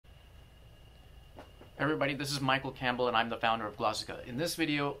Everybody, this is Michael Campbell and I'm the founder of Glossika. In this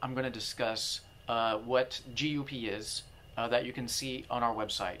video, I'm going to discuss what GUP is that you can see on our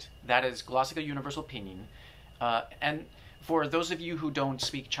website. That is Glossika Universal Pinyin. And for those of you who don't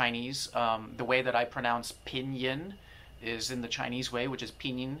speak Chinese, the way that I pronounce Pinyin is in the Chinese way, which is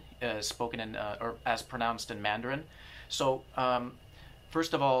Pinyin, spoken in or as pronounced in Mandarin. So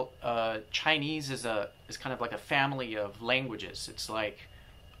first of all, Chinese is kind of like a family of languages. It's like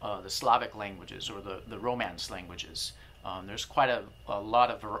the Slavic languages or the Romance languages. There's quite a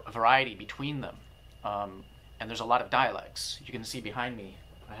lot of variety between them, and there's a lot of dialects. You can see behind me,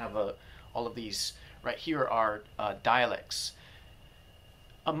 I have all of these. Right here are dialects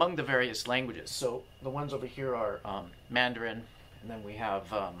among the various languages. So the ones over here are Mandarin, and then we have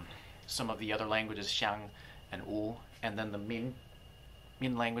some of the other languages, Xiang and Wu, and then the Min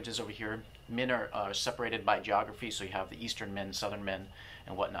languages over here. Min are separated by geography, so you have the Eastern Min, Southern Min,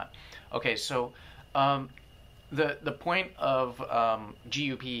 and whatnot. Okay, so the point of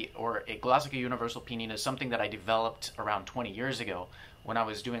GUP, or a Glossika Universal Pinyin, is something that I developed around 20 years ago when I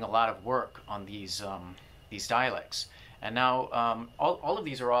was doing a lot of work on these dialects. And now all of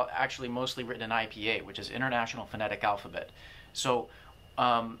these are all actually mostly written in IPA, which is International Phonetic Alphabet. So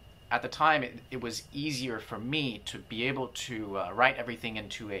at the time, it was easier for me to be able to write everything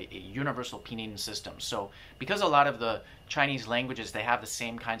into a universal pinyin system. So because a lot of the Chinese languages, they have the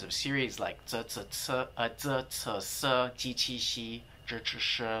same kinds of series like z, z, c, z, c, s, ji, qi, xi, zhi, zhi,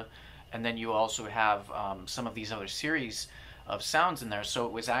 shi, and then you also have some of these other series of sounds in there. So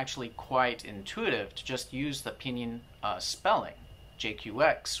it was actually quite intuitive to just use the pinyin spelling,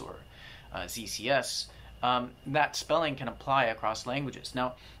 JQX or ZCS. That spelling can apply across languages.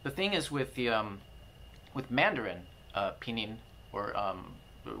 Now, the thing is with Mandarin pinyin, or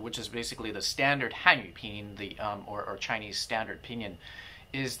which is basically the standard Hanyu pinyin, or Chinese standard pinyin,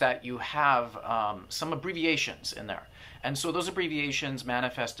 is that you have some abbreviations in there, and so those abbreviations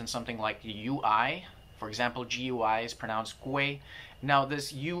manifest in something like UI. For example, GUI is pronounced Gui. Now,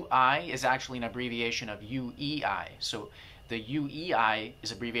 this UI is actually an abbreviation of UEI. So the UEI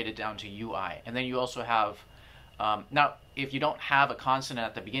is abbreviated down to UI. And then you also have, now, if you don't have a consonant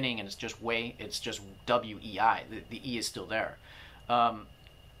at the beginning and it's just Wei, it's just WEI. The E is still there.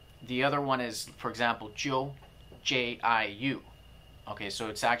 The other one is, for example, Jiu, JIU. Okay, so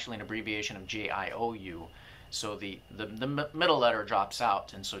it's actually an abbreviation of JIOU. So the middle letter drops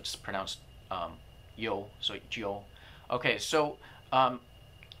out, and so it's pronounced Yo, so Jiu. Okay, so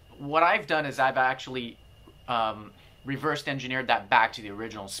what I've done is I've actually reversed engineered that back to the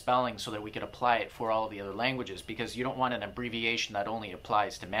original spelling so that we could apply it for all of the other languages, because you don't want an abbreviation that only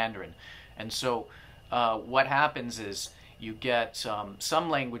applies to Mandarin. And so what happens is you get some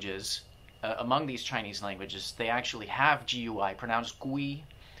languages, among these Chinese languages, they actually have GUI pronounced Gui,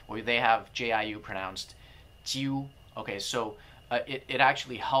 or they have JIU pronounced Jiu. Okay, so it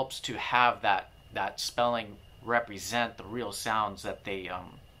actually helps to have that spelling represent the real sounds that they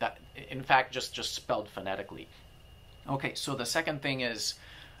that in fact just spelled phonetically. Okay, so the second thing is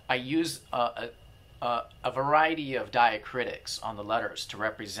I use a variety of diacritics on the letters to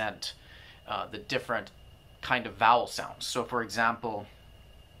represent the different kind of vowel sounds. So for example,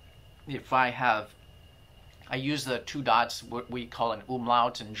 if I use the two dots, what we call an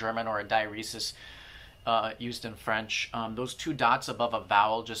umlaut in German, or a diaeresis used in French. Those two dots above a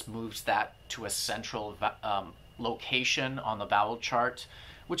vowel just moves that to a central location on the vowel chart,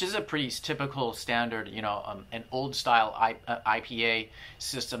 which is a pretty typical standard, an old style IPA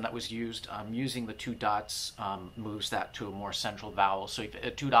system that was used. Using the two dots moves that to a more central vowel. So if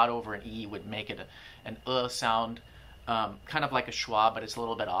a two dot over an E would make it an sound, kind of like a schwa, but it's a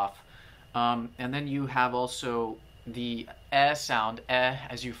little bit off. And then you have also the sound,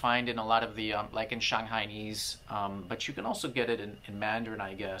 as you find in a lot of the, like in Shanghainese, but you can also get it in Mandarin,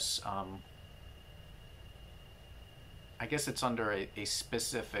 I guess. I guess it's under a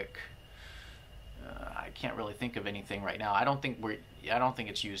specific, I can't really think of anything right now. I don't think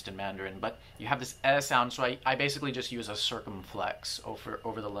it's used in Mandarin, but you have this sound, so I basically just use a circumflex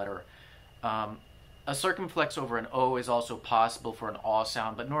over the letter. A circumflex over an O is also possible for an aw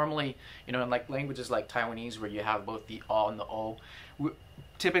sound, but normally, in like languages like Taiwanese, where you have both the aw and the o, we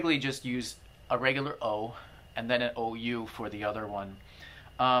typically just use a regular O and then an OU for the other one.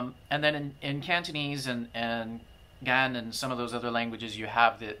 And then in Cantonese and Gan and some of those other languages, you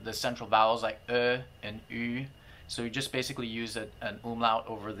have the central vowels like and U. So you just basically use an umlaut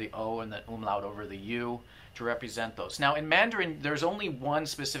over the O and then umlaut over the U to represent those. Now in Mandarin, there's only one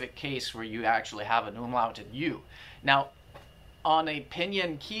specific case where you actually have an umlauted U. Now on a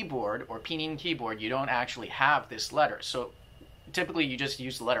pinyin keyboard or pinyin keyboard, you don't actually have this letter. So typically you just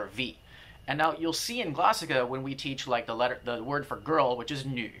use the letter V. And now you'll see in Glossika when we teach like the word for girl, which is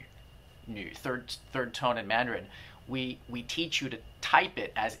nu, third tone in Mandarin, we teach you to type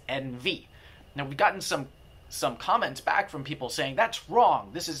it as NV. Now we've gotten some comments back from people saying that's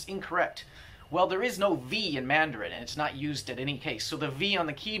wrong, this is incorrect. Well, there is no V in Mandarin, and it's not used in any case. So the V on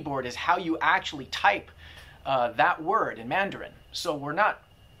the keyboard is how you actually type that word in Mandarin. So we're not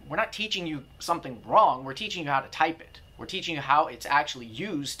teaching you something wrong. We're teaching you how to type it. We're teaching you how it's actually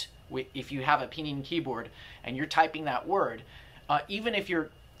used. If you have a pinyin keyboard and you're typing that word, even if you're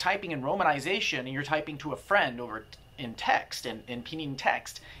typing in romanization and you're typing to a friend over in text, in pinyin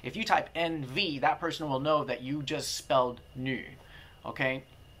text, if you type NV, that person will know that you just spelled nu. Okay.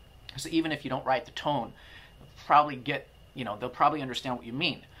 So even if you don't write the tone, they'll probably understand what you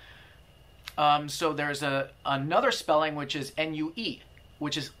mean. So there's another spelling which is NUE,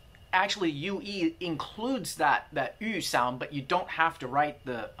 which is actually UE includes that U sound, but you don't have to write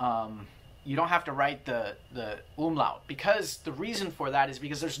the umlaut, because the reason for that is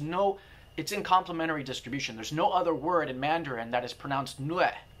because it's in complementary distribution. There's no other word in Mandarin that is pronounced nue.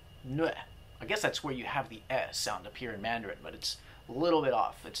 I guess that's where you have the S sound up here in Mandarin, but it's a little bit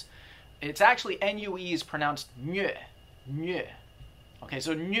off. It's actually NUE is pronounced nue. Okay,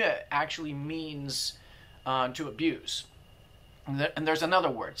 so nue actually means to abuse. And there's another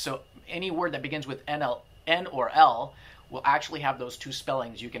word. So any word that begins with N or L will actually have those two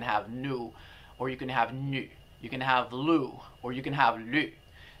spellings. You can have nu, or you can have nu. You can have lu, or you can have lu.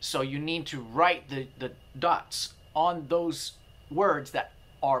 So you need to write the dots on those words that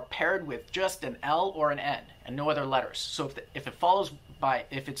are paired with just an L or an N and no other letters. So if it's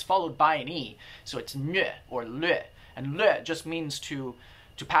followed by an E, so it's nue or le, and le just means to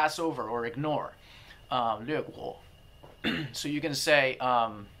pass over or ignore. 略过. So you can say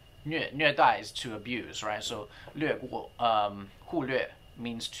虐待 is to abuse, right? So 略过, 忽略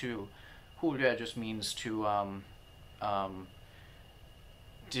means to, 忽略 just means to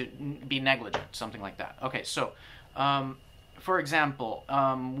be negligent, something like that. Okay, so for example,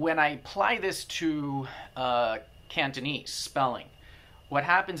 when I apply this to Cantonese spelling, what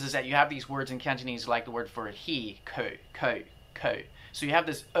happens is that you have these words in Cantonese like the word for he, ko. So you have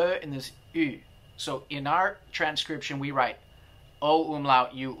this and this u. So in our transcription, we write o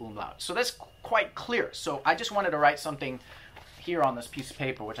umlaut, u umlaut. So that's quite clear. So I just wanted to write something here on this piece of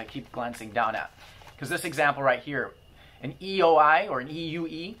paper, which I keep glancing down at. Because this example right here, an EOI or an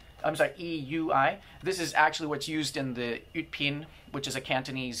EUE, EUI, this is actually what's used in the Utpin, which is a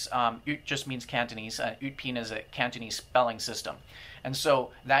Cantonese, Ut just means Cantonese, Utpin is a Cantonese spelling system. And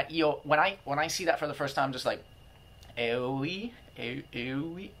so that EO, when I see that for the first time, I'm just like, EOI,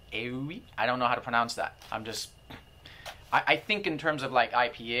 I don't know how to pronounce that. I think in terms of like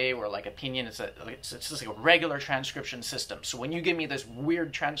IPA or like a pinyin, it's just like a regular transcription system. So when you give me this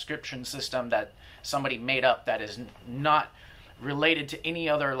weird transcription system that somebody made up that is not related to any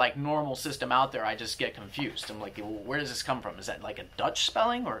other like normal system out there, I just get confused. I'm like, where does this come from? Is that like a Dutch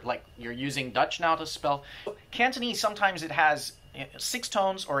spelling, or like you're using Dutch now to spell? Cantonese, sometimes it has 6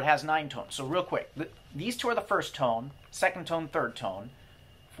 tones or it has 9 tones. So real quick, these two are the first tone, second tone, third tone,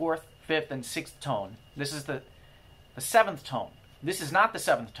 fourth, fifth, and sixth tone. This is the 7th tone. This is not the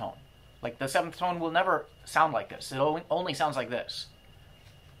 7th tone. Like the 7th tone will never sound like this. It only sounds like this.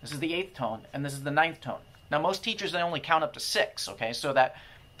 This is the 8th tone, and this is the 9th tone. Now most teachers, they only count up to 6, okay? So that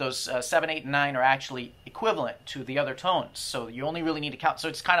those 7, 8, and 9 are actually equivalent to the other tones. So you only really need to count. So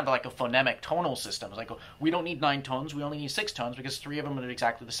it's kind of like a phonemic tonal system. It's like, we don't need 9 tones, we only need 6 tones because 3 of them are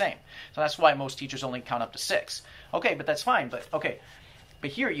exactly the same. So that's why most teachers only count up to 6. Okay, but that's fine. But okay, but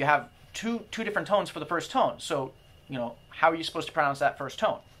here you have two different tones for the first tone. So, how are you supposed to pronounce that first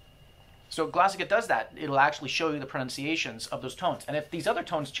tone? So Glossika does that. It'll actually show you the pronunciations of those tones. And if these other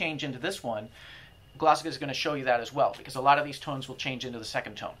tones change into this one, Glossika is going to show you that as well, because a lot of these tones will change into the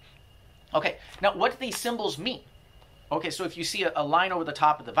second tone. Okay, now what do these symbols mean? Okay, so if you see a line over the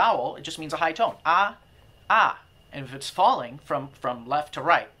top of the vowel, it just means a high tone. Ah, ah. And if it's falling from left to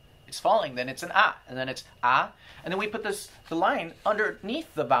right, it's falling, then it's an ah, and then it's ah. And then we put the line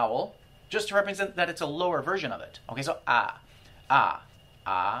underneath the vowel just to represent that it's a lower version of it. Okay, so ah, ah,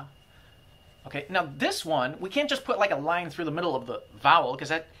 ah. Okay, now this one, we can't just put like a line through the middle of the vowel, because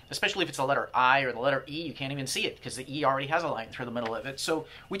that, especially if it's the letter I or the letter E, you can't even see it because the E already has a line through the middle of it. So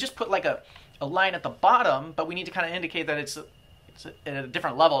we just put like a line at the bottom, but we need to kind of indicate that it's at a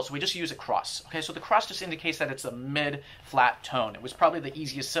different level, so we just use a cross. Okay, so the cross just indicates that it's a mid-flat tone. It was probably the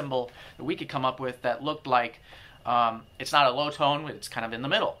easiest symbol that we could come up with that looked like it's not a low tone, it's kind of in the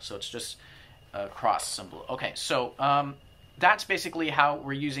middle, so it's just a cross symbol. Okay, so that's basically how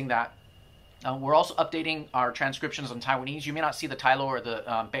we're using that We're also updating our transcriptions on Taiwanese. You may not see the Tailo or the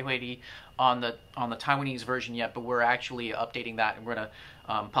Beihuili on the Taiwanese version yet, but we're actually updating that, and we're going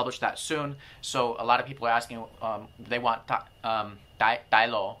to publish that soon. So a lot of people are asking, they want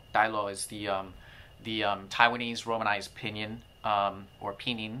Dailo. Dailo is the Taiwanese romanized pinyin or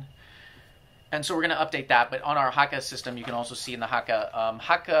pinyin. And so we're going to update that. But on our Hakka system, you can also see in the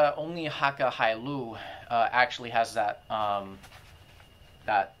Hakka, only Hakka Hailu actually has that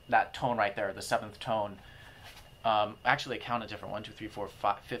that tone right there, the seventh tone. Actually, I count a different 1, 2, 3, 4,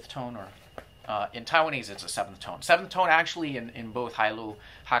 5, fifth tone, or in Taiwanese it's a seventh tone. Seventh tone actually in both Hailu,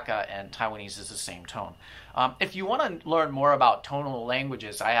 Hakka, and Taiwanese is the same tone. If you want to learn more about tonal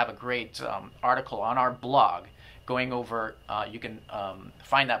languages, I have a great article on our blog going over. You can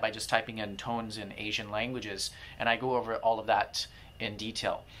find that by just typing in tones in Asian languages, and I go over all of that in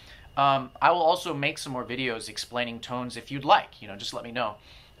detail. I will also make some more videos explaining tones if you'd like. Just let me know.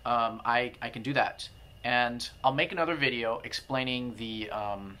 I can do that. And I'll make another video explaining the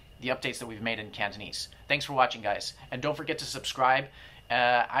updates that we've made in Cantonese. Thanks for watching, guys. And don't forget to subscribe.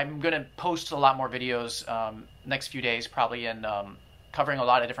 I'm going to post a lot more videos next few days, probably in covering a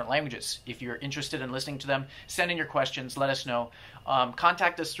lot of different languages. If you're interested in listening to them, send in your questions. Let us know.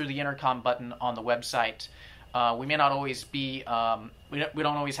 Contact us through the intercom button on the website. We may not always be, we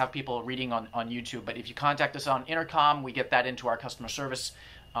don't always have people reading on YouTube, but if you contact us on intercom, we get that into our customer service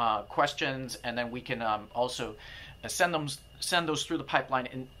questions, and then we can also send those through the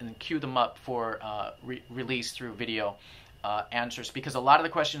pipeline and queue them up for release through video answers, because a lot of the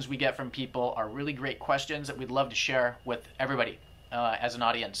questions we get from people are really great questions that we'd love to share with everybody as an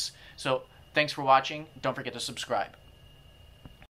audience. So thanks for watching. Don't forget to subscribe.